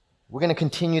We're going to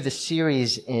continue the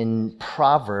series in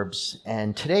Proverbs,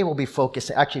 and today we'll be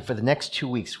focused, actually for the next 2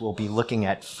 weeks, we'll be looking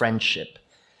at friendship.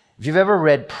 If you've ever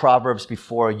read Proverbs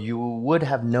before, you would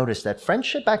have noticed that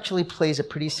friendship actually plays a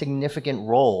pretty significant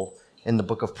role in the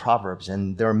book of Proverbs,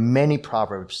 and there are many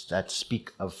Proverbs that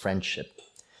speak of friendship.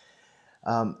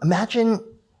 Imagine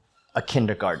a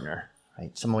kindergartner,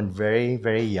 right? Someone very,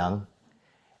 very young,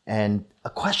 and a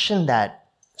question that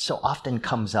so often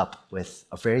comes up with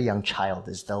a very young child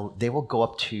is they will go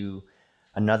up to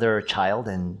another child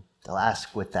and they'll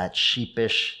ask with that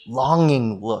sheepish,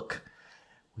 longing look,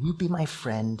 "Will you be my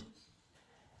friend?"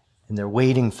 And they're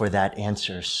waiting for that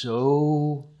answer,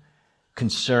 so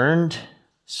concerned,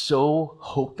 so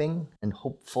hoping and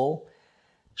hopeful,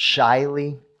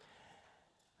 shyly.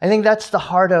 I think that's the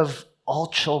heart of all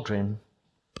children,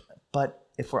 but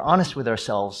if we're honest with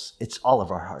ourselves, it's all of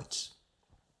our hearts.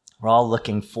 We're all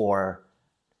looking for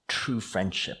true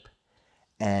friendship.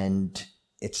 And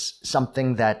it's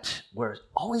something that we're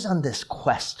always on this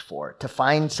quest for, to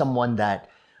find someone that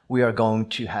we are going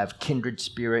to have kindred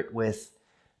spirit with,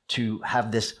 to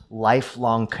have this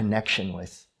lifelong connection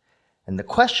with. And the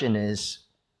question is,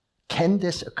 can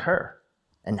this occur?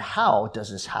 And how does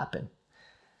this happen?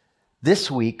 This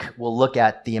week, we'll look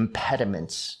at the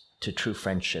impediments to true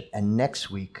friendship. And next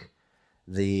week,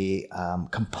 the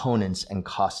components and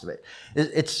cost of it.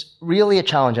 It's really a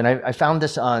challenge, and I found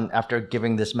this after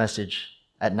giving this message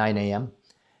at 9 a.m.,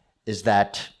 is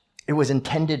that it was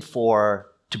intended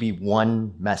to be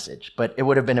one message, but it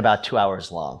would have been about 2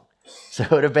 hours long. So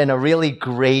it would have been a really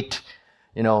great,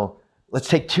 let's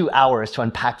take 2 hours to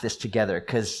unpack this together,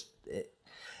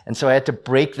 and so I had to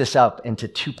break this up into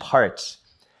 2 parts.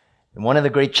 And one of the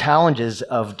great challenges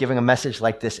of giving a message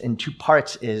like this in 2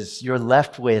 parts is you're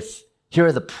left with, here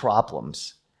are the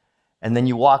problems. And then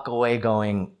you walk away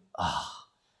going,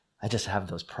 I just have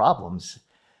those problems.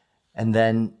 And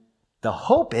then the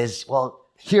hope is, well,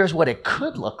 here's what it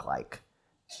could look like.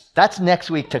 That's next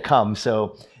week to come.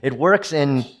 So it works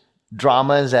in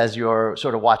dramas as you're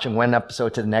sort of watching one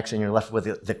episode to the next and you're left with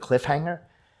the cliffhanger.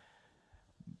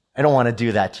 I don't want to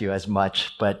do that to you as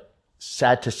much, but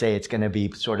sad to say it's going to be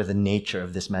sort of the nature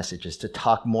of this message, is to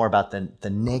talk more about the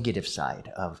negative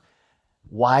side of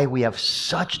why we have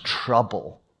such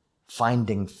trouble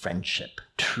finding friendship,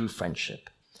 true friendship.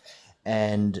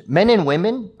 And men and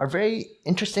women are very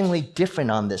interestingly different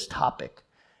on this topic.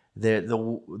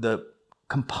 The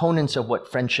components of what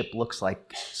friendship looks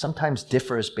like sometimes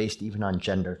differs based even on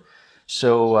gender.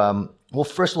 So we'll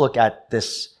first look at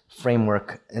this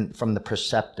framework from the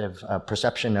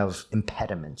perception of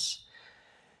impediments.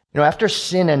 After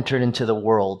sin entered into the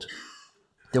world,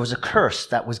 there was a curse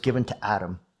that was given to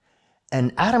Adam.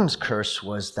 And Adam's curse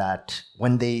was that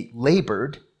when they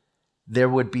labored, there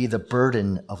would be the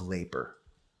burden of labor,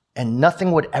 and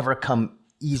nothing would ever come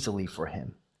easily for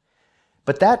him.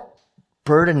 But that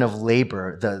burden of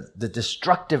labor, the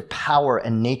destructive power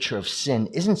and nature of sin,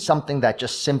 isn't something that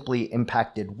just simply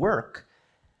impacted work.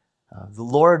 The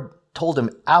Lord told him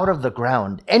out of the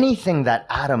ground, anything that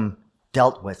Adam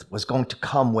dealt with was going to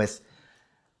come with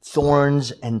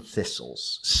thorns and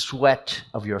thistles, sweat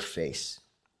of your face.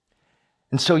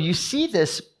 And so you see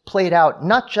this played out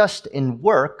not just in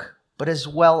work, but as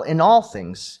well in all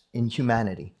things in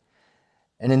humanity.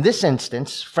 And in this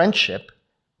instance, friendship,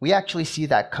 we actually see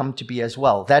that come to be as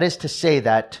well. That is to say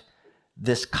that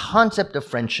this concept of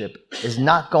friendship is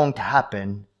not going to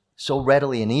happen so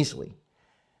readily and easily.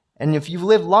 And if you've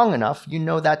lived long enough, you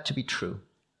know that to be true.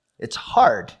 It's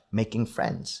hard making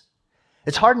friends.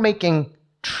 It's hard making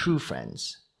true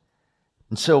friends.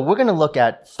 And so we're going to look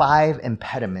at 5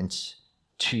 impediments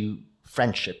to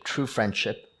friendship, true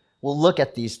friendship. We'll look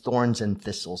at these thorns and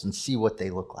thistles and see what they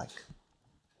look like.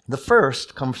 The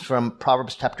first comes from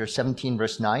Proverbs chapter 17,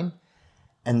 verse 9.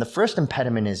 And the first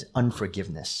impediment is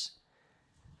unforgiveness.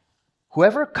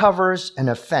 Whoever covers an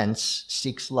offense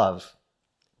seeks love,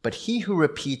 but he who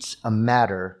repeats a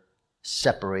matter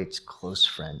separates close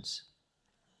friends.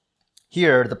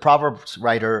 Here, the Proverbs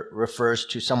writer refers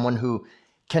to someone who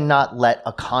cannot let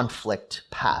a conflict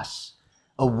pass,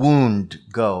 a wound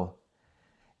go.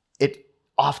 It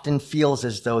often feels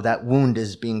as though that wound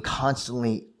is being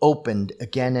constantly opened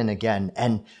again and again.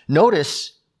 And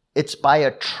notice it's by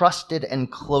a trusted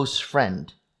and close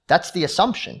friend. That's the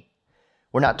assumption.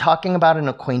 We're not talking about an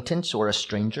acquaintance or a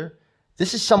stranger.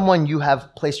 This is someone you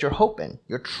have placed your hope in,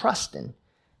 your trust in.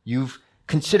 You've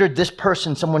considered this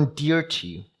person someone dear to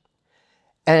you.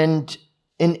 And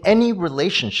in any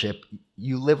relationship,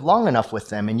 you live long enough with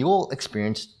them and you will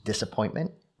experience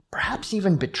disappointment, perhaps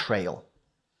even betrayal.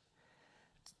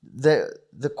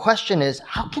 The question is,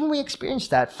 how can we experience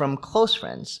that from close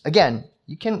friends? Again,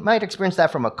 might experience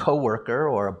that from a coworker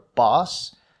or a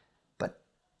boss, but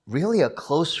really a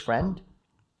close friend?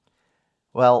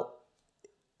 Well,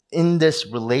 in this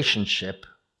relationship,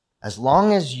 as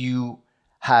long as you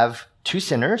have two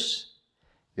sinners,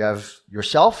 you have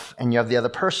yourself and you have the other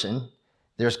person,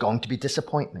 there's going to be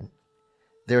disappointment.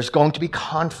 There's going to be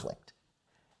conflict.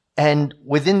 And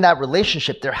within that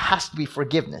relationship, there has to be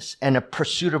forgiveness and a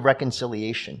pursuit of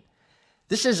reconciliation.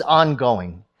 This is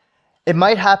ongoing. It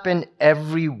might happen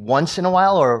every once in a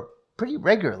while or pretty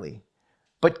regularly,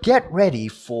 but get ready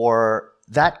for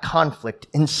that conflict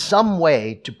in some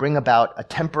way to bring about a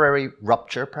temporary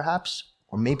rupture, perhaps,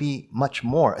 or maybe much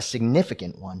more, a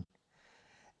significant one.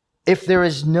 If there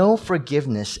is no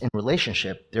forgiveness in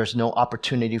relationship, there's no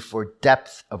opportunity for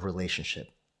depth of relationship.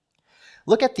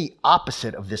 Look at the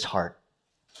opposite of this heart.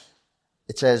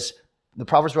 It says, the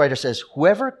Proverbs writer says,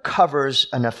 whoever covers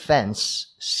an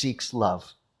offense seeks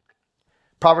love.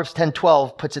 Proverbs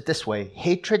 10:12 puts it this way,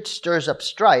 hatred stirs up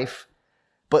strife,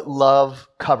 but love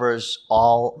covers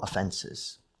all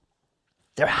offenses.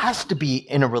 There has to be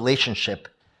in a relationship,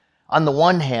 on the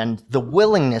one hand, the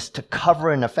willingness to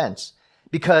cover an offense.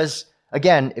 Because,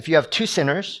 again, if you have two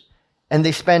sinners and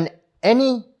they spend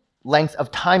any length of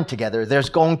time together, there's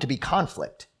going to be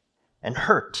conflict and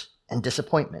hurt and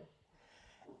disappointment.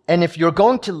 And if you're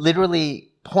going to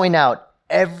literally point out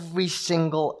every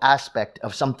single aspect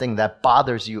of something that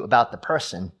bothers you about the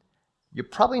person, you're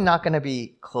probably not going to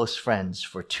be close friends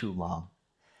for too long.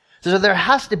 So there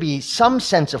has to be some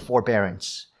sense of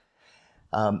forbearance.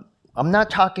 I'm not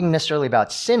talking necessarily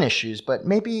about sin issues, but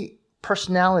maybe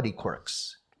personality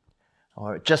quirks,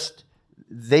 or just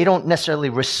they don't necessarily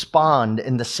respond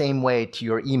in the same way to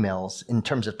your emails in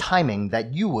terms of timing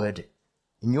that you would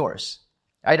in yours.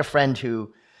 I had a friend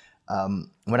who,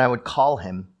 when I would call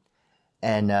him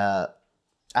and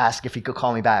ask if he could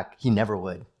call me back, he never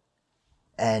would.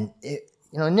 And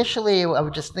initially I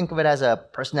would just think of it as a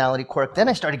personality quirk. Then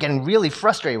I started getting really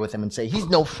frustrated with him and say, he's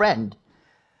no friend.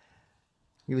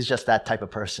 He was just that type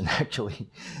of person, actually.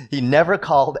 He never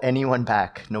called anyone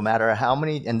back, no matter how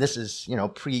many, and this is,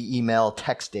 pre-email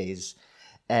text days,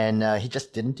 and he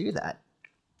just didn't do that.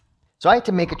 So I had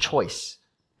to make a choice.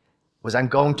 Was I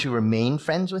going to remain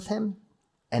friends with him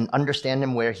and understand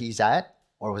him where he's at,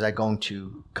 or was I going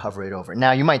to cover it over?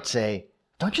 Now, you might say,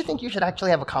 don't you think you should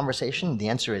actually have a conversation? The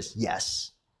answer is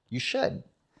yes, you should.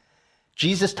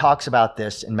 Jesus talks about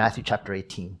this in Matthew chapter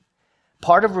 18.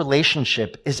 Part of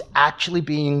relationship is actually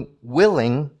being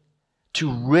willing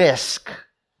to risk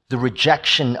the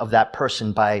rejection of that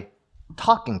person by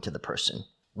talking to the person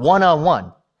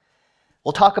one-on-one.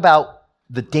 We'll talk about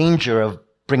the danger of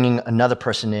bringing another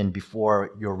person in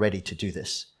before you're ready to do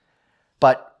this.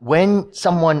 But when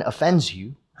someone offends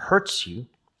you, hurts you,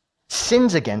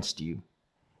 sins against you,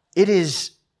 it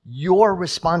is your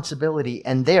responsibility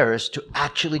and theirs to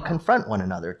actually confront one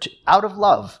another out of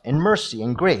love and mercy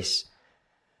and grace.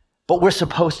 But we're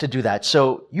supposed to do that.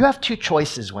 So you have two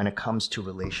choices when it comes to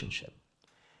relationship.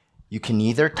 You can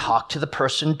either talk to the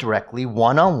person directly,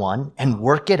 one-on-one, and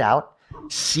work it out,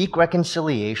 seek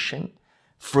reconciliation,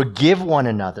 forgive one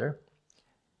another,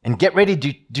 and get ready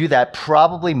to do that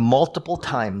probably multiple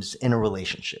times in a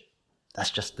relationship.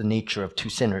 That's just the nature of two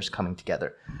sinners coming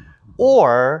together.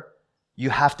 Or you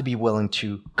have to be willing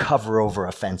to cover over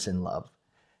offense in love.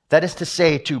 That is to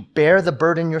say, to bear the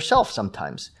burden yourself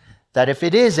sometimes. That if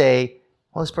it is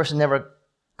this person never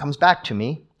comes back to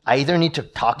me, I either need to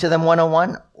talk to them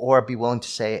one-on-one or be willing to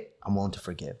say, I'm willing to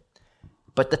forgive.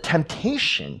 But the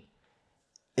temptation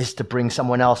is to bring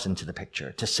someone else into the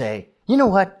picture, to say, you know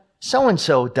what,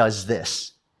 so-and-so does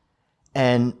this.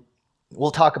 And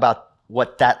we'll talk about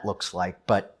what that looks like,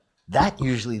 but that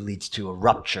usually leads to a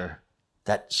rupture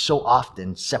that so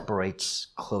often separates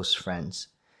close friends.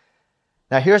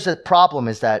 Now here's the problem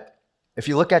is that if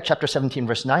you look at chapter 17,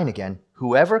 verse 9 again,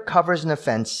 whoever covers an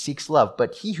offense seeks love,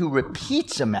 but he who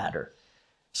repeats a matter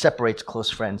separates close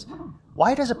friends.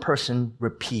 Why does a person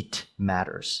repeat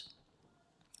matters?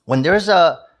 When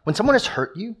someone has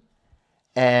hurt you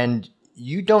and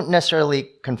you don't necessarily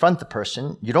confront the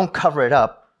person, you don't cover it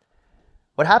up,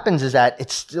 what happens is that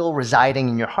it's still residing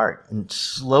in your heart and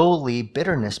slowly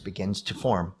bitterness begins to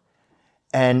form.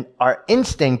 And our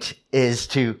instinct is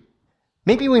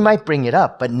maybe we might bring it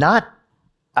up, but not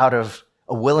out of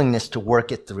a willingness to work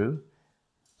it through,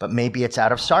 but maybe it's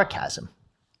out of sarcasm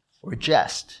or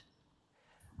jest.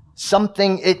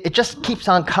 It just keeps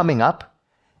on coming up,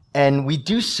 and we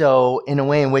do so in a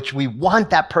way in which we want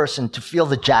that person to feel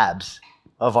the jabs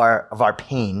of our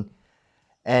pain,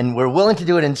 and we're willing to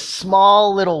do it in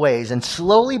small little ways, and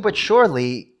slowly but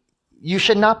surely, you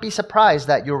should not be surprised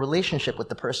that your relationship with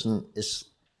the person is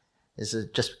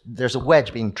There's a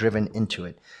wedge being driven into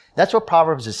it. That's what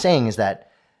Proverbs is saying, is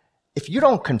that if you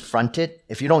don't confront it,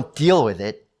 if you don't deal with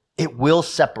it, it will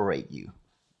separate you.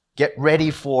 Get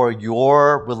ready for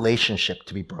your relationship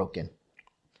to be broken.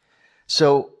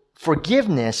 So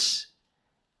forgiveness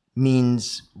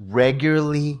means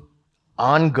regularly,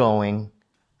 ongoing,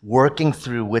 working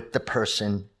through with the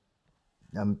person,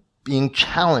 being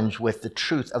challenged with the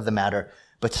truth of the matter,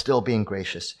 but still being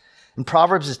gracious. And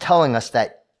Proverbs is telling us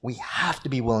that we have to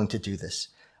be willing to do this.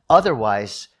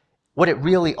 Otherwise, what it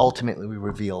really ultimately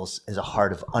reveals is a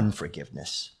heart of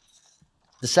unforgiveness.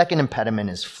 The second impediment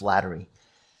is flattery.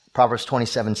 Proverbs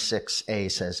 27:6a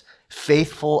says,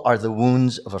 "Faithful are the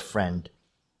wounds of a friend.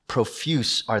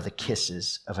 Profuse are the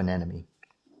kisses of an enemy."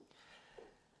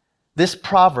 This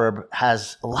proverb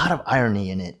has a lot of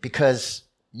irony in it, because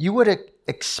you would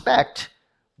expect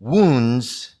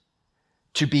wounds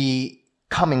to be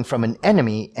coming from an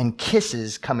enemy and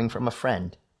kisses coming from a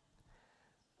friend.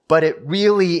 But it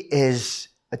really is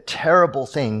a terrible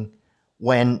thing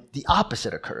when the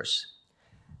opposite occurs.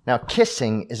 Now,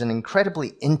 kissing is an incredibly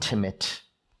intimate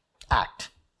act.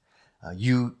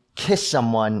 You kiss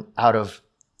someone out of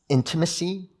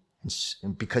intimacy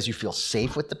because you feel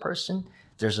safe with the person.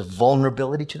 There's a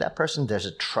vulnerability to that person. There's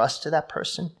a trust to that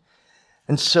person.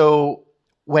 And so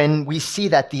when we see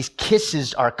that these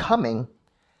kisses are coming,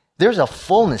 there's a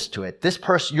fullness to it. This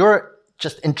person, you're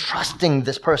just entrusting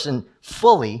this person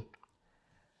fully,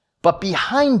 but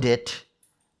behind it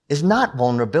is not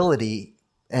vulnerability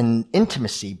and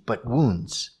intimacy, but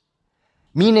wounds.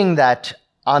 Meaning that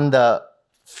on the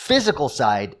physical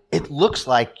side, it looks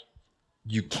like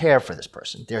you care for this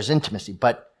person. There's intimacy,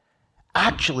 but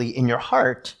actually in your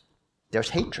heart, there's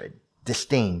hatred,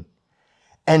 disdain.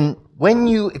 And when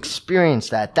you experience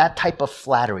that type of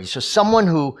flattery, so someone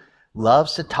who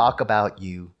loves to talk about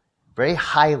you very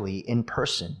highly in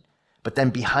person, but then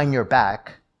behind your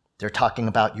back, they're talking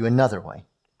about you another way.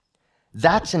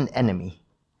 That's an enemy.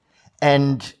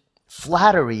 And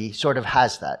flattery sort of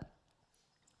has that.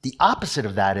 The opposite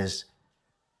of that is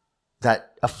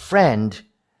that a friend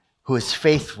who is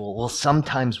faithful will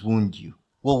sometimes wound you,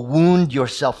 will wound your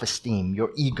self-esteem,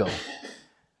 your ego,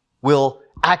 will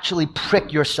actually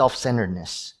prick your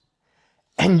self-centeredness.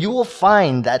 And you will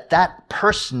find that that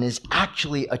person is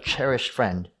actually a cherished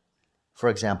friend. For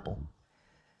example,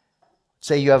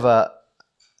 say you have a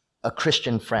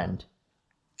Christian friend,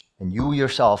 and you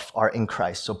yourself are in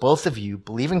Christ. So both of you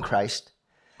believe in Christ,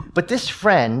 but this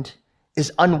friend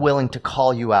is unwilling to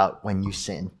call you out when you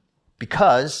sin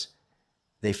because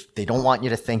they don't want you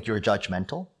to think you're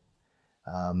judgmental.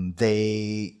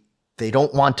 They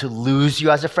don't want to lose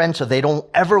you as a friend, so they don't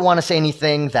ever want to say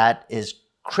anything that is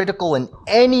critical in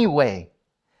any way.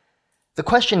 The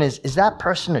question is that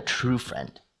person a true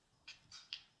friend?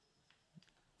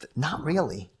 Not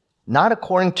really. Not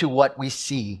according to what we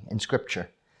see in Scripture.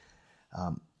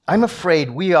 I'm afraid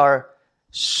we are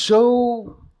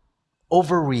so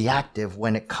overreactive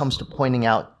when it comes to pointing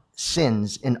out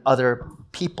sins in other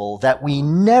people that we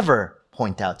never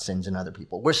point out sins in other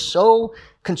people. We're so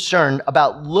concerned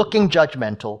about looking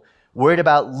judgmental, worried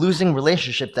about losing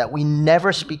relationship, that we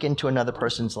never speak into another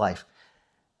person's life.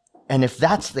 And if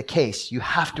that's the case, you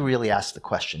have to really ask the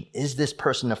question, is this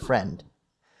person a friend?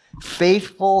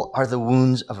 Faithful are the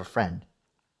wounds of a friend.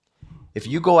 If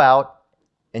you go out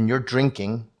and you're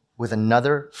drinking with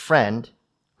another friend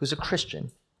who's a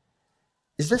Christian,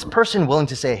 is this person willing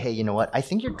to say, hey, you know what? I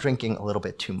think you're drinking a little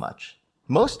bit too much.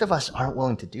 Most of us aren't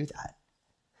willing to do that.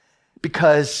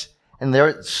 And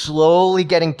they're slowly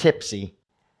getting tipsy.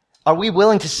 Are we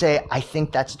willing to say, I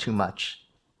think that's too much?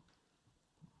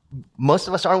 Most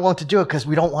of us aren't willing to do it because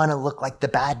we don't want to look like the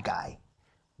bad guy.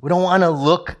 We don't want to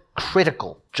look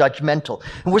critical, judgmental.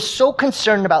 And we're so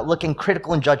concerned about looking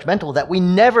critical and judgmental that we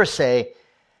never say,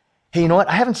 hey, you know what?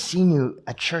 I haven't seen you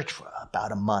at church for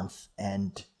about a month,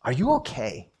 and are you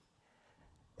okay?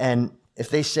 And if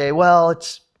they say, well,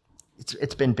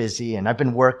 it's been busy and I've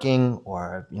been working,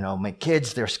 or, my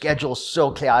kids, their schedule's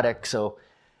so chaotic.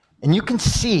 And you can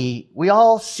see, we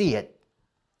all see it.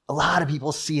 A lot of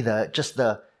people see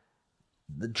the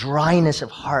dryness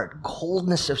of heart,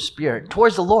 coldness of spirit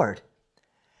towards the Lord.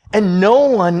 And no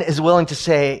one is willing to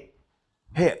say,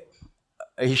 hey,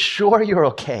 are you sure you're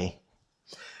okay?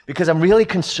 Because I'm really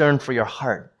concerned for your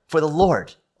heart, for the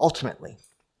Lord, ultimately.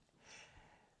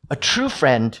 A true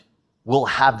friend will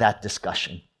have that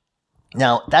discussion.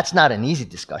 Now, that's not an easy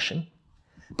discussion,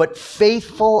 but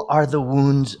faithful are the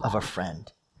wounds of a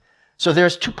friend. So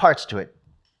there's two parts to it.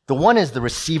 The one is the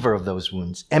receiver of those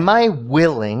wounds. Am I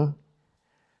willing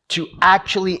to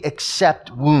actually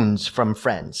accept wounds from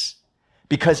friends?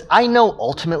 because I know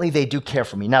ultimately they do care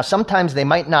for me. Now, sometimes they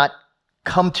might not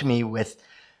come to me with,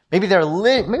 maybe they are a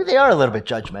little bit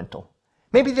judgmental.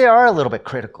 Maybe they are a little bit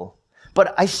critical.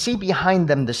 But I see behind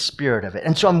them the spirit of it.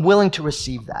 And so I'm willing to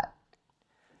receive that.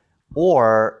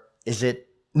 Or is it,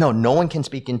 no one can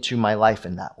speak into my life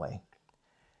in that way.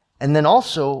 And then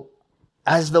also,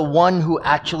 as the one who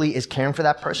actually is caring for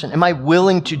that person, am I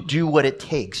willing to do what it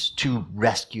takes to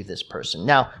rescue this person?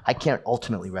 Now, I can't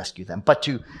ultimately rescue them, but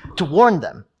to warn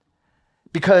them.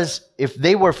 Because if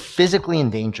they were physically in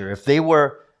danger, if they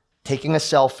were taking a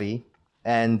selfie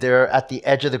and they're at the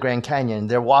edge of the Grand Canyon,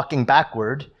 they're walking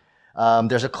backward,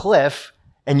 there's a cliff,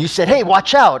 and you said, hey,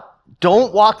 watch out,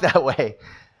 don't walk that way.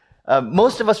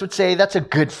 Most of us would say that's a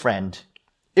good friend.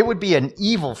 It would be an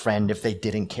evil friend if they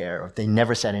didn't care, or if they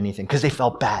never said anything, because they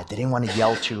felt bad. They didn't want to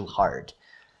yell too hard.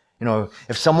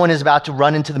 If someone is about to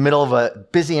run into the middle of a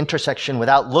busy intersection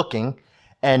without looking,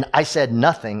 and I said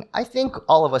nothing, I think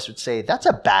all of us would say, that's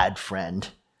a bad friend.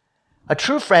 A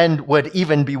true friend would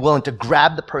even be willing to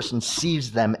grab the person,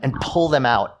 seize them, and pull them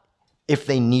out if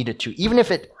they needed to, even if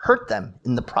it hurt them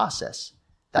in the process.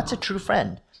 That's a true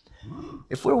friend.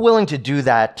 If we're willing to do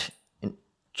that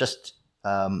just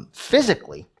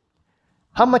physically,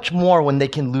 how much more when they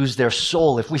can lose their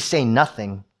soul if we say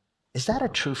nothing? Is that a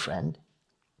true friend?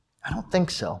 I don't think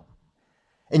so.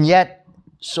 And yet,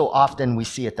 so often we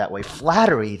see it that way.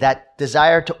 Flattery, that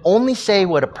desire to only say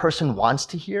what a person wants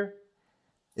to hear,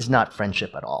 is not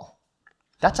friendship at all.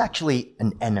 That's actually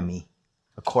an enemy,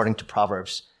 according to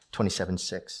Proverbs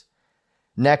 27:6.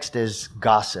 Next is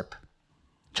gossip.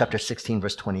 Chapter 16,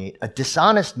 verse 28. A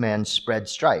dishonest man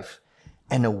spreads strife,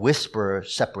 and a whisperer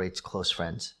separates close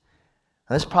friends.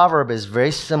 Now, this proverb is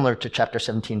very similar to chapter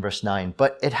 17, verse 9,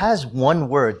 but it has one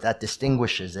word that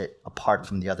distinguishes it apart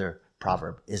from the other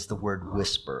proverb, is the word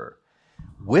whisperer.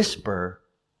 Whisper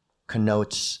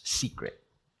connotes secret,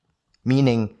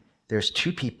 meaning there's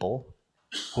two people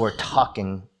who are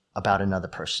talking about another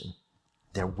person.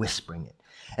 They're whispering it.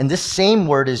 And this same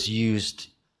word is used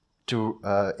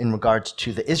in regards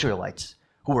to the Israelites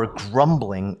who were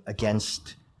grumbling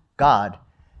against God.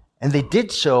 And they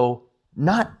did so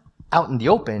not out in the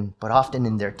open, but often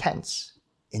in their tents,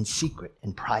 in secret,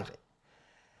 in private.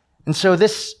 And so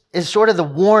this is sort of the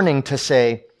warning to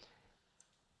say,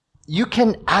 you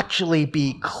can actually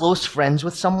be close friends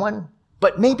with someone,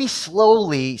 but maybe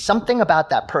slowly something about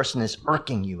that person is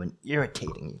irking you and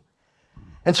irritating you.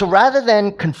 And so rather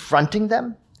than confronting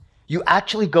them, you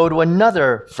actually go to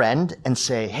another friend and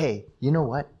say, hey, you know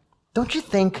what? Don't you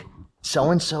think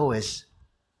so-and-so is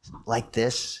like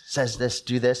this, says this,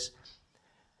 do this?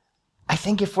 I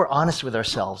think if we're honest with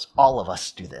ourselves, all of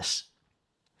us do this.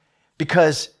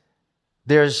 Because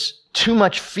there's too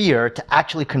much fear to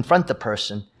actually confront the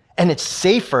person, and it's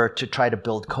safer to try to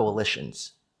build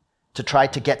coalitions, to try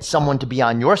to get someone to be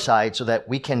on your side so that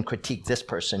we can critique this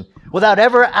person without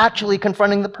ever actually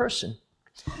confronting the person.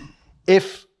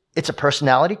 If it's a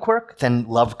personality quirk, then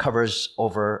love covers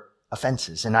over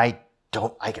offenses. And I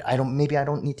don't need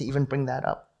to even bring that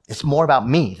up. It's more about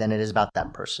me than it is about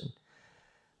that person.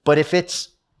 But if it's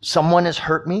someone has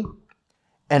hurt me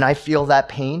and I feel that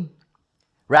pain,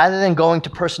 rather than going to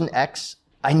person X,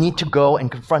 I need to go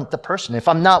and confront the person. If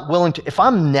I'm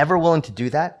never willing to do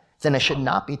that, then I should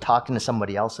not be talking to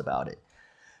somebody else about it.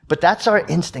 But that's our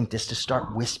instinct, is to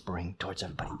start whispering towards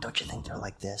everybody. Don't you think they're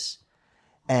like this?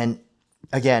 And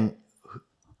again,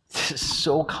 this is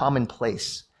so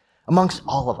commonplace amongst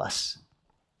all of us.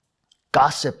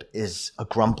 Gossip is a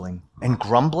grumbling, and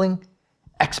grumbling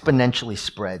exponentially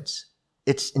spreads.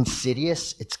 It's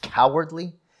insidious, it's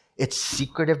cowardly, it's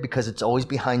secretive because it's always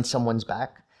behind someone's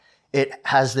back. It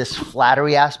has this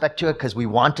flattery aspect to it because we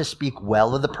want to speak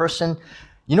well of the person.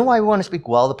 You know why we want to speak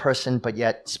well of the person but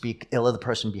yet speak ill of the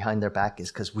person behind their back?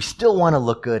 Is because we still want to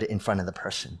look good in front of the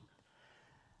person.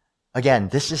 Again,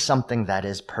 this is something that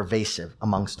is pervasive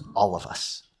amongst all of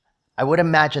us. I would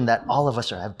imagine that all of us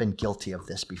have been guilty of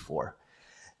this before.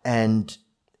 And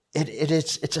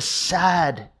it's a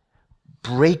sad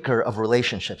breaker of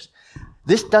relationships.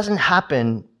 This doesn't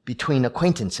happen between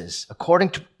acquaintances. According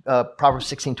to Proverbs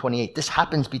 16:28, this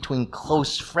happens between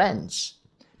close friends.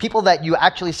 People that you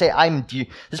actually say,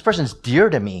 this person's dear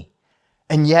to me,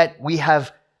 and yet we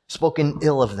have spoken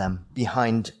ill of them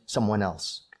behind someone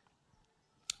else.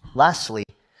 Lastly,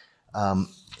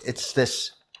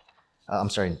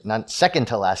 second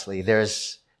to lastly,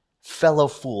 there's fellow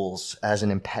fools as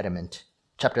an impediment.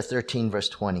 Chapter 13, verse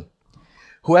 20.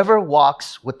 Whoever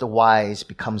walks with the wise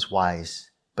becomes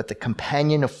wise, but the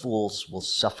companion of fools will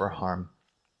suffer harm.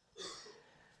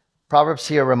 Proverbs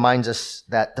here reminds us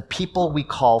that the people we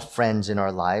call friends in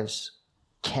our lives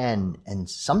can and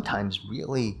sometimes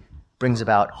really brings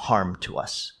about harm to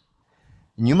us.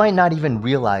 And you might not even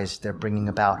realize they're bringing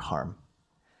about harm.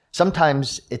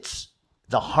 Sometimes it's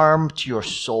the harm to your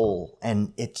soul,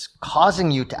 and it's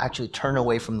causing you to actually turn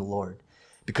away from the Lord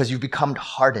because you've become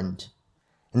hardened.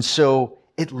 And so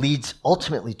it leads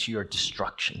ultimately to your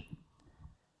destruction.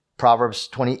 Proverbs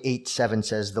 28:7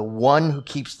 says, "The one who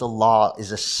keeps the law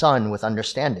is a son with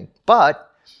understanding, but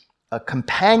a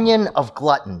companion of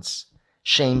gluttons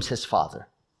shames his father."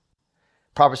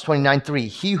 Proverbs 29:3,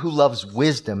 "He who loves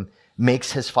wisdom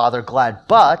makes his father glad,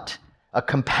 but a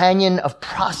companion of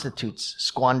prostitutes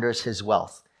squanders his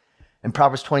wealth." And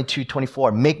Proverbs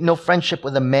 22:24, "Make no friendship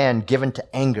with a man given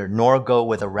to anger, nor go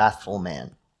with a wrathful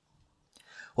man."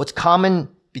 What's common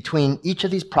between each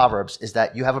of these proverbs is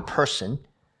that you have a person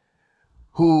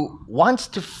who wants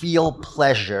to feel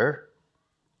pleasure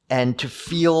and to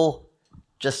feel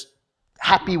just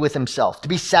happy with himself, to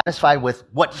be satisfied with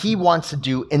what he wants to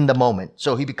do in the moment.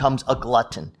 So he becomes a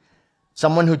glutton,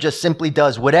 someone who just simply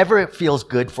does whatever it feels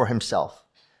good for himself.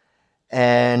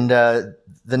 And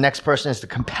the next person is the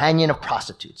companion of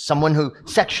prostitutes, someone who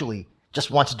sexually just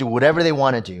wants to do whatever they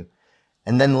want to do.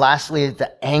 And then lastly,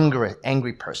 the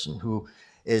angry person who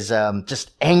is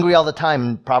just angry all the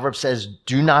time. Proverbs says,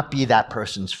 do not be that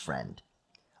person's friend.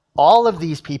 All of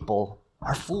these people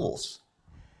are fools.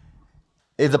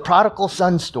 The prodigal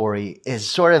son story is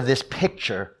sort of this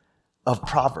picture of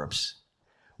Proverbs.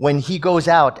 When he goes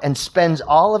out and spends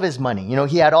all of his money,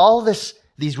 he had all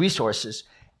these resources.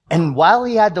 And while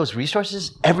he had those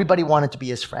resources, everybody wanted to be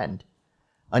his friend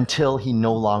until he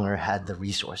no longer had the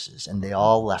resources and they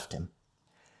all left him.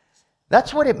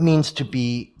 That's what it means to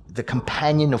be the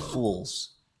companion of fools,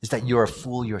 is that you're a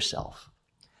fool yourself.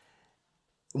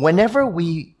 Whenever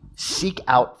we seek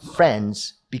out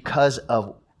friends because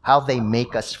of how they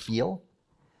make us feel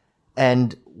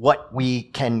and what we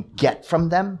can get from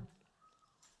them,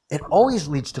 it always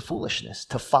leads to foolishness,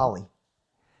 to folly.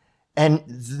 And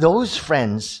those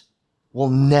friends will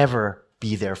never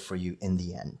be there for you in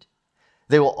the end.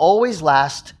 They will always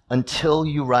last until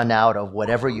you run out of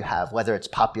whatever you have, whether it's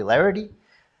popularity,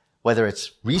 whether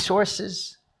it's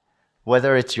resources,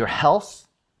 whether it's your health.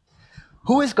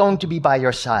 Who is going to be by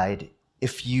your side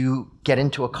if you get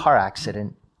into a car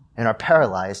accident and are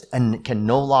paralyzed and can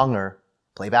no longer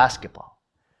play basketball,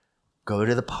 go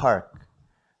to the park,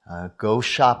 go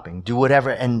shopping, do whatever,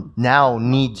 and now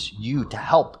needs you to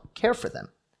help care for them?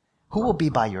 Who will be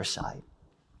by your side?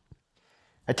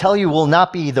 I tell you, will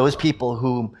not be those people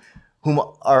whom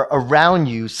are around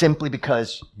you simply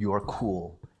because you're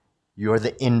cool. You're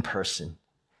the in person.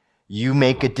 You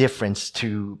make a difference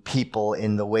to people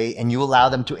in the way, and you allow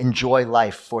them to enjoy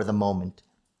life for the moment.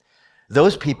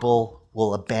 Those people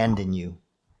will abandon you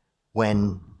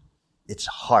when it's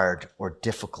hard or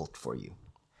difficult for you.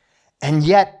 And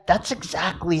yet, that's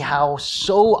exactly how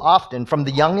so often, from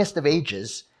the youngest of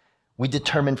ages, we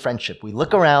determine friendship. We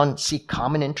look around, seek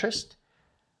common interest,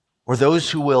 or those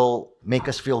who will make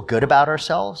us feel good about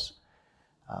ourselves,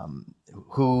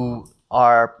 who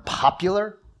are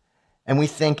popular, and we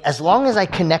think, as long as I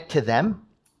connect to them,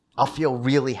 I'll feel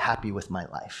really happy with my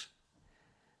life.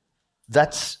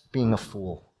 That's being a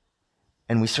fool.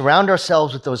 And we surround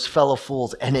ourselves with those fellow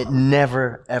fools, and it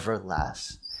never, ever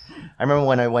lasts. I remember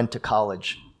when I went to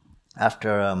college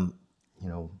after,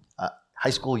 high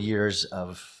school years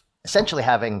of essentially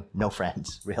having no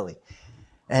friends, really.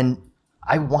 And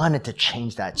I wanted to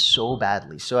change that so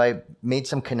badly. So I made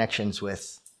some connections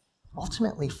with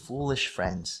ultimately foolish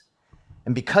friends.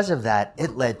 And because of that,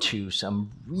 it led to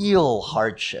some real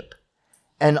hardship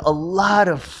and a lot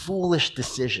of foolish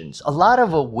decisions, a lot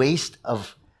of a waste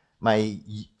of my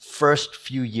first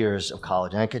few years of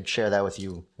college. And I could share that with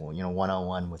you,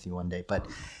 one-on-one with you one day. But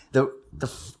the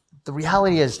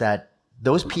reality is that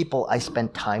those people I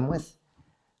spent time with,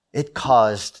 it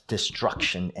caused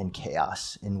destruction and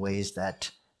chaos in ways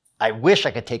that I wish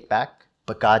I could take back,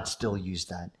 but God still used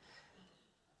that.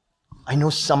 I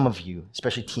know some of you,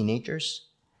 especially teenagers,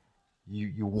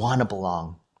 you want to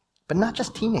belong, but not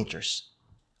just teenagers.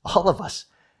 All of us,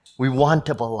 we want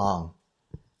to belong.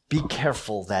 Be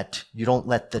careful that you don't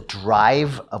let the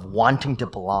drive of wanting to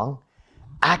belong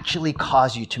actually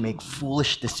cause you to make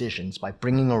foolish decisions by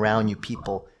bringing around you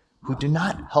people who do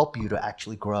not help you to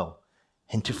actually grow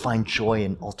and to find joy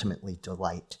and ultimately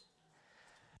delight.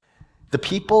 The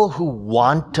people who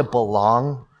want to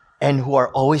belong and who are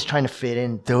always trying to fit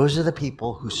in, those are the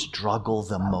people who struggle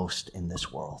the most in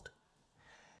this world.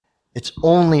 It's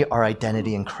only our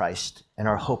identity in Christ and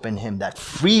our hope in Him that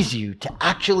frees you to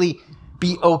actually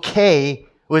be okay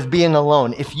with being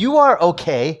alone. If you are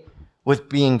okay with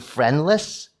being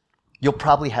friendless, you'll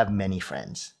probably have many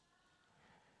friends.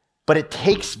 But it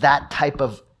takes that type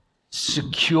of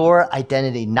secure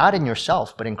identity, not in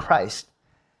yourself, but in Christ.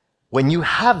 When you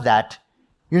have that,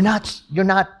 you're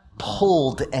not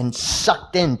pulled and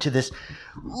sucked into this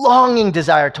longing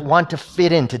desire to want to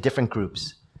fit into different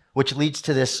groups, which leads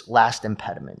to this last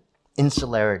impediment,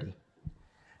 insularity.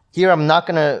 Here, I'm not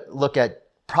going to look at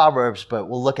Proverbs, but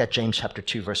we'll look at James chapter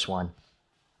 2, verse 1.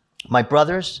 My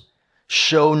brothers,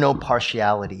 show no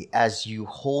partiality as you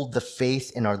hold the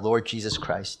faith in our Lord Jesus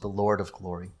Christ, the Lord of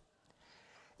glory.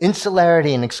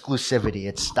 Insularity and exclusivity,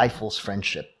 it stifles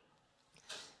friendship.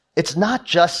 It's not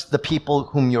just the people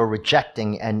whom you're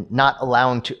rejecting and not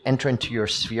allowing to enter into your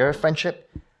sphere of friendship.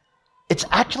 It's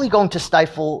actually going to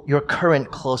stifle your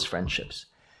current close friendships.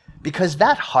 Because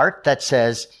that heart that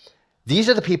says, these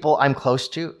are the people I'm close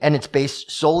to, and it's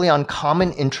based solely on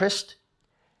common interest.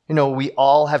 You know, we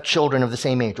all have children of the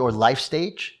same age or life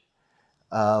stage,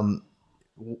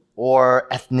 or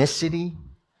ethnicity,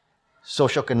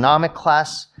 socioeconomic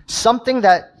class, something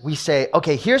that we say,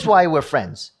 okay, here's why we're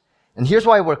friends. And here's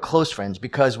why we're close friends,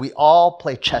 because we all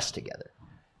play chess together.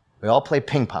 We all play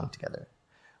ping pong together.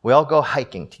 We all go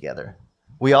hiking together.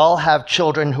 We all have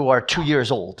children who are 2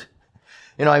 years old.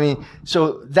 You know what I mean?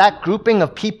 So that grouping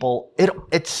of people,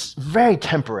 it's very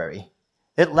temporary.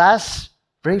 It lasts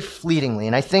very fleetingly.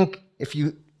 And I think if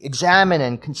you examine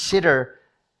and consider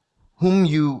whom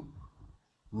you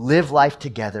live life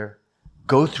together,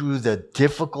 go through the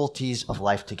difficulties of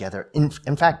life together, in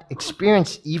fact,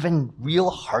 experience even real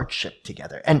hardship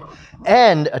together.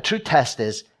 And a true test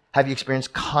is, have you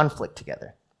experienced conflict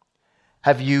together?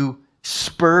 Have you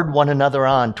spurred one another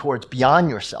on towards beyond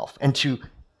yourself and to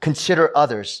consider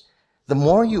others? The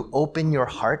more you open your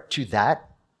heart to that,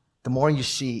 the more you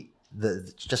see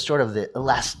just sort of the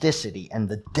elasticity and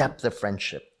the depth of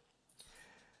friendship.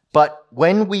 But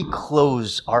when we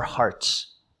close our hearts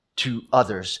to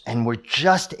others and we're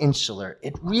just insular,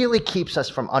 it really keeps us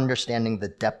from understanding the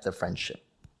depth of friendship.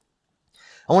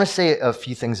 I want to say a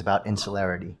few things about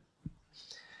insularity.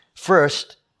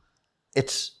 First,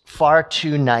 it's far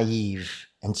too naive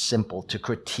and simple to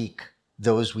critique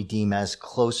those we deem as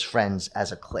close friends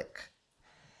as a clique.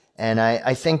 And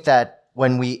I think that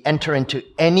when we enter into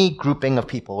any grouping of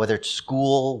people, whether it's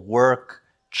school, work,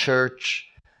 church,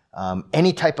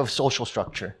 any type of social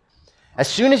structure, as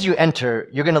soon as you enter,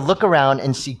 you're going to look around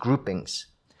and see groupings.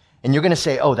 And you're going to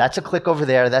say, oh, that's a clique over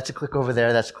there, that's a clique over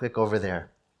there, that's a clique over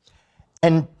there.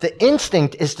 And the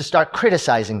instinct is to start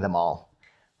criticizing them all.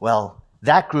 Well,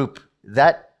 that group,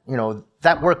 that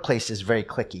workplace is very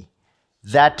cliquey.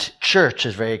 That church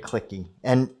is very cliquey.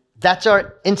 And that's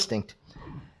our instinct.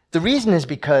 The reason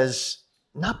is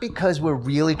not because we're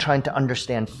really trying to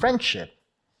understand friendship,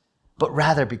 but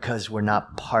rather because we're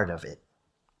not part of it.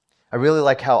 I really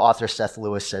like how author Seth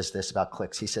Lewis says this about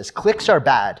cliques. He says, cliques are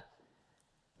bad.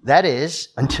 That is,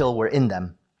 until we're in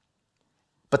them.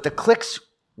 But the cliques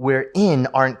we're in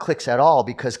aren't cliques at all,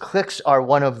 because cliques are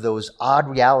one of those odd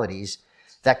realities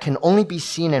that can only be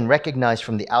seen and recognized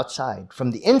from the outside.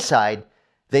 From the inside,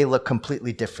 they look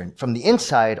completely different. From the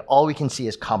inside, all we can see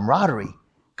is camaraderie,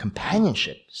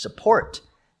 companionship, support,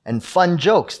 and fun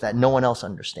jokes that no one else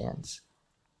understands.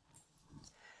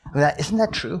 Isn't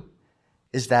that true?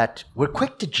 Is that we're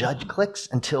quick to judge cliques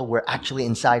until we're actually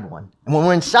inside one. And when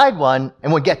we're inside one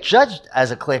and we get judged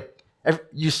as a clique,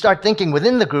 you start thinking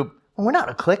within the group, well, we're not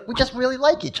a clique, we just really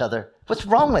like each other. What's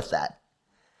wrong with that?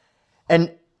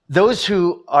 And those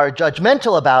who are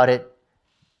judgmental about it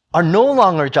are no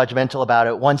longer judgmental about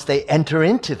it once they enter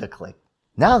into the clique.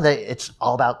 Now it's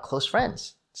all about close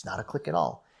friends. It's not a clique at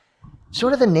all.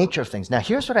 Sort of the nature of things. Now,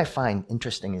 here's what I find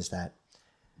interesting is that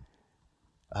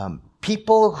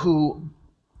people who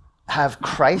have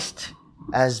Christ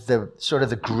as the sort of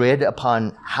the grid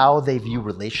upon how they view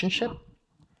relationship,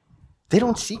 they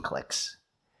don't see cliques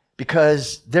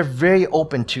because they're very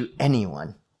open to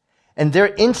anyone. And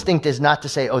their instinct is not to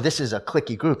say, oh, this is a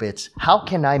cliquey group. It's how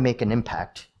can I make an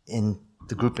impact in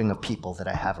the grouping of people that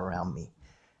I have around me?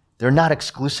 They're not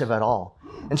exclusive at all.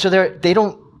 And so they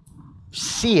don't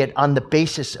see it on the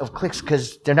basis of cliques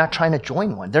because they're not trying to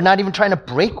join one. They're not even trying to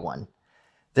break one.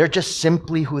 They're just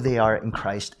simply who they are in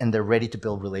Christ, and they're ready to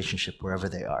build relationship wherever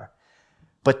they are.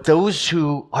 But those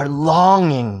who are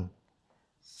longing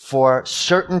for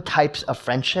certain types of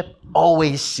friendship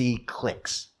always see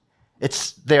cliques.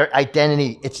 It's their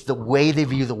identity. It's the way they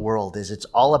view the world. It's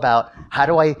all about how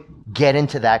do I get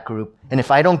into that group? And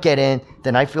if I don't get in,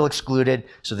 then I feel excluded.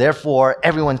 So therefore,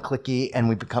 everyone's cliquey and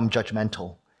we become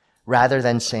judgmental. Rather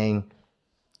than saying,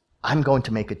 I'm going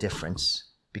to make a difference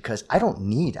because I don't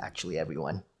need actually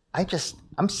everyone.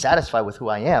 I'm satisfied with who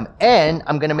I am and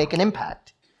I'm going to make an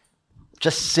impact.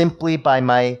 just simply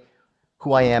by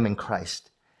who I am in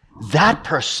Christ, that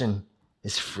person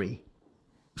is free.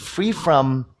 Free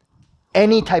from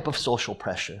any type of social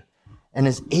pressure and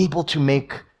is able to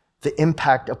make the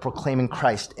impact of proclaiming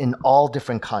Christ in all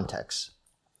different contexts.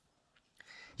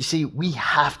 You see, we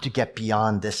have to get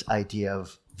beyond this idea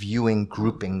of viewing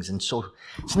groupings. And so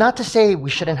it's not to say we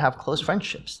shouldn't have close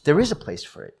friendships. There is a place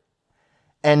for it.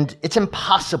 And it's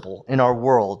impossible in our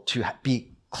world to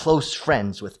be close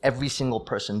friends with every single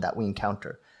person that we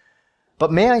encounter.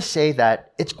 But may I say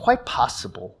that it's quite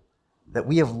possible that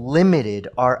we have limited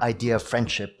our idea of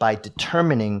friendship by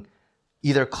determining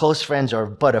either close friends are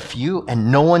but a few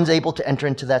and no one's able to enter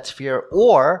into that sphere,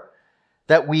 or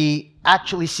that we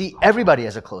actually see everybody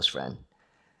as a close friend.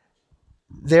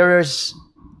 There is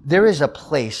a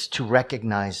place to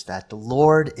recognize that the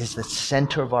Lord is the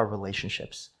center of our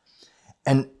relationships.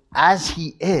 And as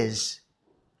He is,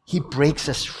 He breaks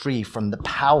us free from the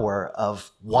power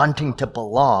of wanting to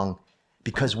belong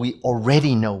because we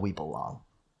already know we belong.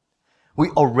 We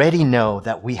already know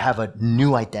that we have a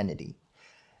new identity.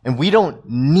 And we don't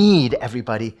need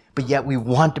everybody, but yet we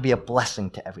want to be a blessing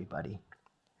to everybody.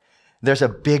 There's a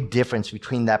big difference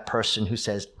between that person who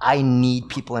says, I need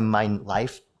people in my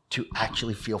life to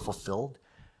actually feel fulfilled,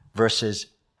 versus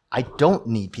I don't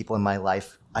need people in my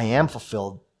life. I am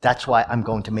fulfilled. That's why I'm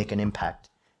going to make an impact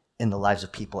in the lives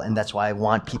of people. And that's why I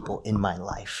want people in my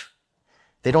life.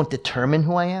 They don't determine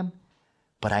who I am,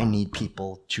 but I need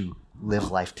people to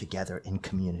live life together in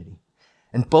community.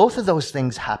 And both of those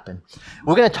things happen.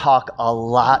 We're going to talk a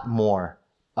lot more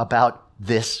about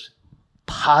this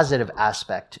positive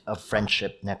aspect of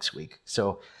friendship next week.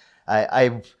 So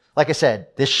like I said,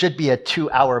 this should be a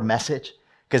 2-hour message,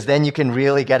 because then you can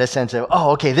really get a sense of,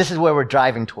 oh, okay, this is where we're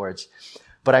driving towards.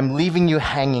 But I'm leaving you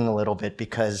hanging a little bit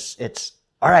because it's,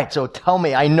 all right, so tell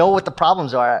me, I know what the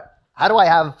problems are. How do I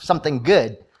have something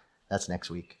good? That's next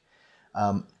week.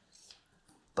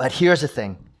 But here's the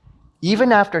thing.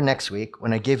 Even after next week,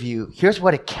 when I give you, here's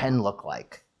what it can look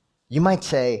like. You might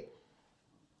say,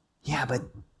 yeah, but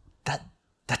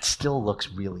that still looks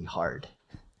really hard.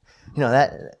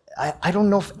 I don't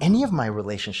know if any of my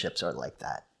relationships are like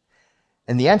that.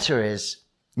 And the answer is,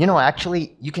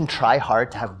 actually, you can try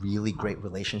hard to have really great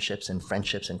relationships and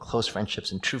friendships and close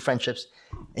friendships and true friendships,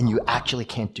 and you actually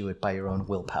can't do it by your own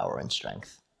willpower and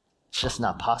strength. It's just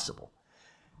not possible.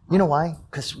 You know why?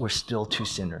 Because we're still two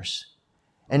sinners.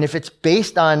 And if it's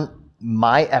based on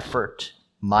my effort,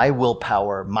 my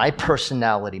willpower, my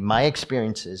personality, my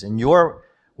experiences, and your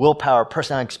willpower,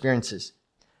 personality, experiences,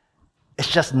 it's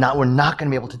just not, we're not going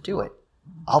to be able to do it.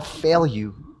 I'll fail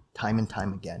you time and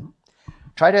time again.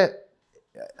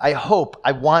 I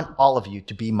want all of you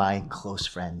to be my close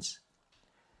friends.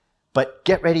 But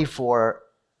get ready for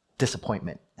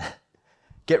disappointment.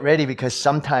 Get ready, because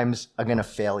sometimes I'm going to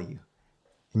fail you.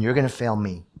 And you're going to fail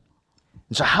me.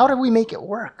 And so how do we make it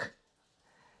work?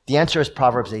 The answer is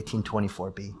Proverbs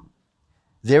 18:24b.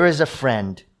 There is a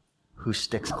friend who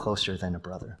sticks closer than a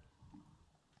brother.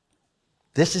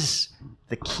 This is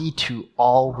the key to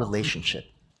all relationship.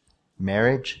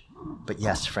 Marriage, but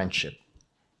yes, friendship.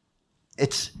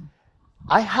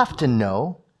 I have to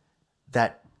know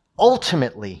that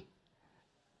ultimately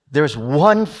there's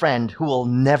one friend who will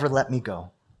never let me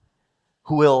go,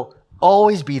 who will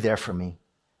always be there for me,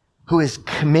 who is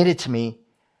committed to me,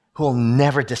 who will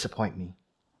never disappoint me.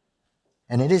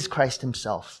 And it is Christ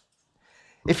Himself.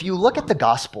 If you look at the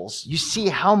Gospels, you see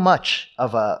how much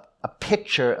of a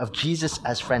picture of Jesus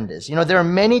as friend is. There are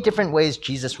many different ways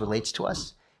Jesus relates to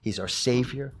us. He's our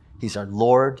Savior. He's our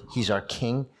Lord. He's our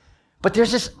King. But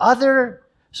there's this other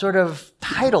sort of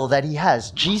title that He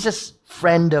has, Jesus,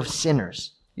 friend of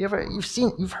sinners. You've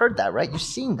heard that, right? You've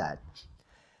seen that.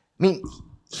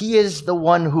 He is the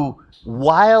one who,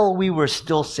 while we were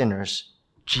still sinners,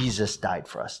 Jesus died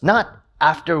for us. Not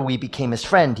after we became His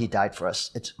friend, He died for us.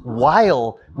 It's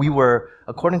while we were,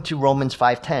 according to Romans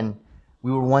 5:10,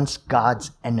 we were once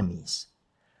God's enemies.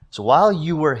 So while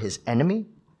you were His enemy,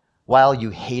 while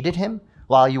you hated Him,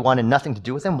 while you wanted nothing to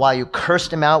do with Him, while you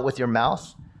cursed Him out with your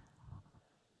mouth,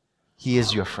 He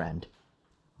is your friend.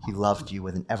 He loved you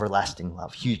with an everlasting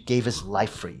love. He gave His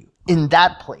life for you in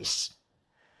that place.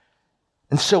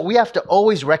 And so we have to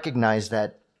always recognize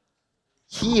that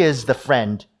He is the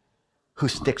friend who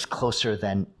sticks closer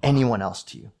than anyone else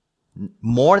to you.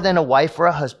 More than a wife or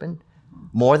a husband,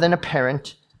 more than a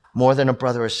parent, more than a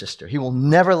brother or sister. He will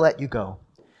never let you go.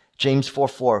 James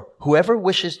 4:4, whoever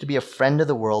wishes to be a friend of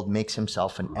the world makes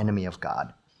himself an enemy of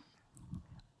God.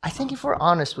 I think if we're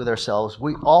honest with ourselves,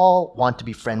 we all want to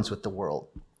be friends with the world.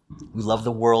 We love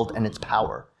the world and its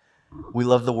power. We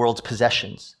love the world's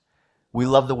possessions. We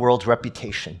love the world's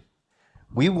reputation.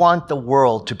 We want the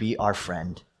world to be our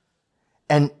friend.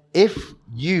 And if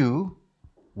you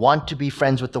want to be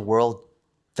friends with the world,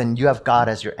 then you have God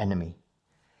as your enemy.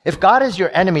 If God is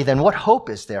your enemy, then what hope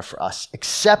is there for us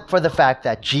except for the fact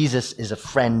that Jesus is a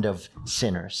friend of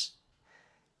sinners?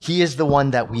 He is the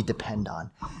one that we depend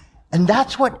on. And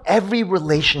that's what every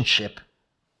relationship,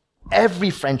 every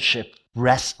friendship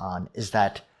rests on, is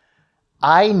that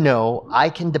I know I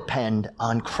can depend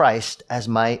on Christ as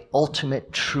my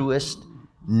ultimate, truest,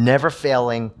 never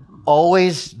failing,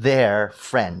 always there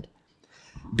friend.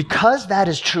 Because that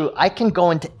is true, I can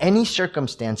go into any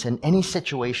circumstance and any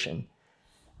situation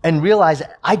and realize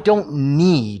that I don't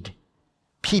need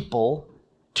people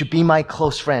to be my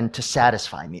close friend to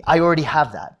satisfy me. I already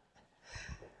have that.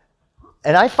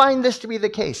 And I find this to be the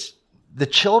case. The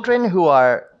children who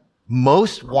are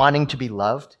most wanting to be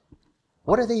loved,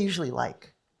 what are they usually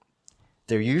like?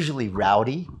 They're usually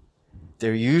rowdy.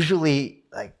 They'll usually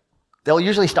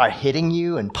start hitting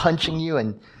you and punching you,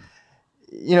 and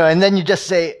then you just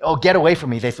say, "Oh, get away from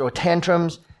me." They throw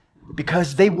tantrums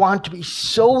because they want to be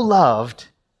so loved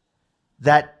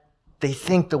that they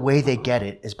think the way they get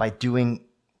it is by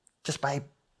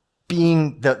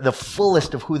being the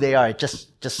fullest of who they are. It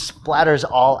just splatters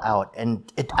all out,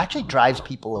 and it actually drives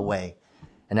people away.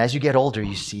 And as you get older,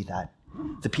 you see that.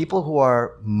 The people who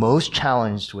are most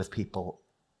challenged with people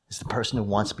is the person who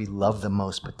wants to be loved the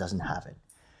most but doesn't have it.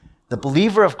 The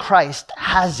believer of Christ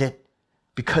has it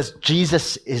because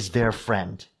Jesus is their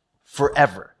friend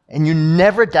forever. And you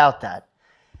never doubt that.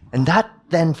 And that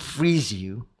then frees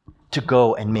you to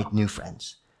go and make new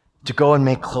friends, to go and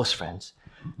make close friends,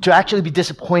 to actually be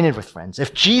disappointed with friends.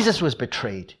 If Jesus was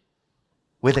betrayed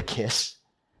with a kiss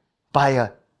by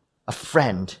a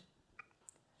friend,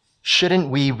 shouldn't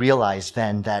we realize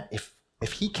then that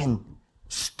if he can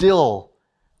still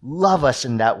love us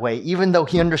in that way, even though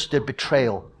he understood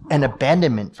betrayal and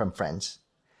abandonment from friends,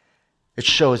 it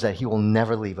shows that he will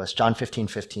never leave us. John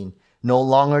 15:15, "No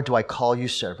longer do I call you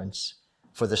servants,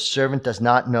 for the servant does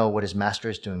not know what his master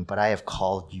is doing, but I have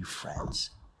called you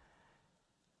friends."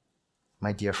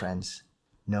 My dear friends,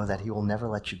 know that he will never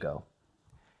let you go.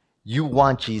 You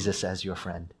want Jesus as your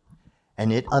friend,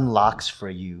 and it unlocks for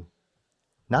you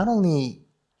not only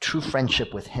true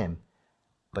friendship with him,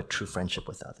 but true friendship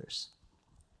with others.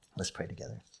 Let's pray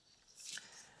together.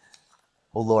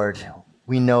 Oh Lord,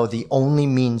 we know the only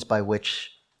means by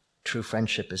which true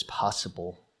friendship is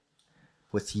possible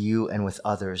with you and with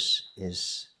others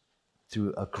is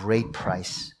through a great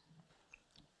price.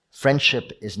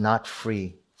 Friendship is not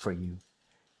free for you.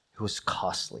 It was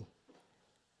costly.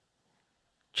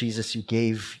 Jesus, you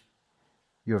gave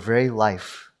your very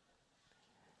life.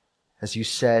 As you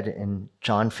said in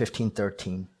John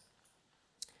 15:13,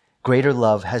 greater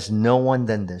love has no one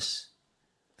than this,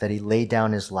 that he laid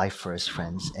down his life for his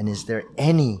friends. And is there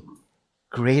any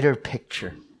greater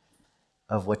picture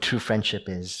of what true friendship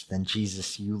is than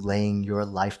Jesus, you laying your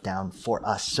life down for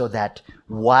us so that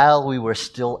while we were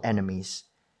still enemies,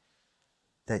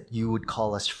 that you would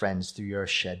call us friends through your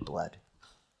shed blood?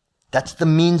 That's the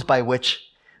means by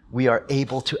which we are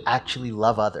able to actually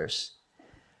love others.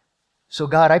 So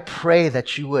God, I pray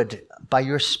that you would, by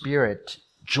your Spirit,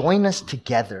 join us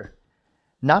together,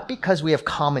 not because we have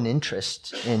common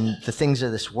interest in the things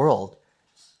of this world,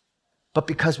 but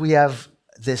because we have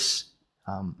this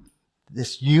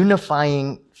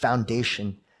unifying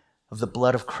foundation of the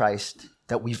blood of Christ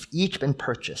that we've each been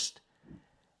purchased.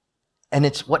 And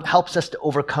it's what helps us to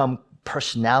overcome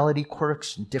personality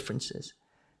quirks and differences.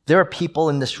 There are people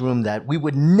in this room that we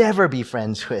would never be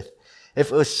friends with if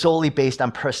it was solely based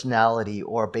on personality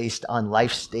or based on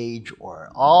life stage or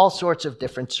all sorts of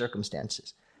different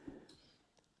circumstances.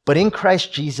 But in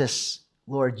Christ Jesus,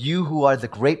 Lord, you who are the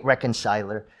great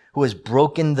reconciler, who has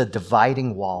broken the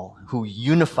dividing wall, who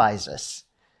unifies us,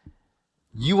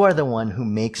 you are the one who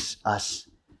makes us,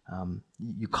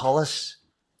 you call us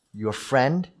your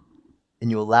friend, and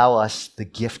you allow us the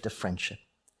gift of friendship.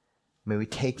 May we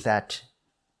take that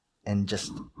and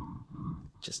just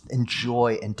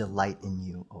enjoy and delight in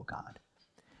you, oh God.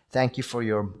 Thank you for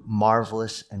your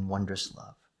marvelous and wondrous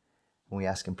love. And we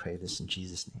ask and pray this in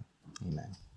Jesus' name. Amen.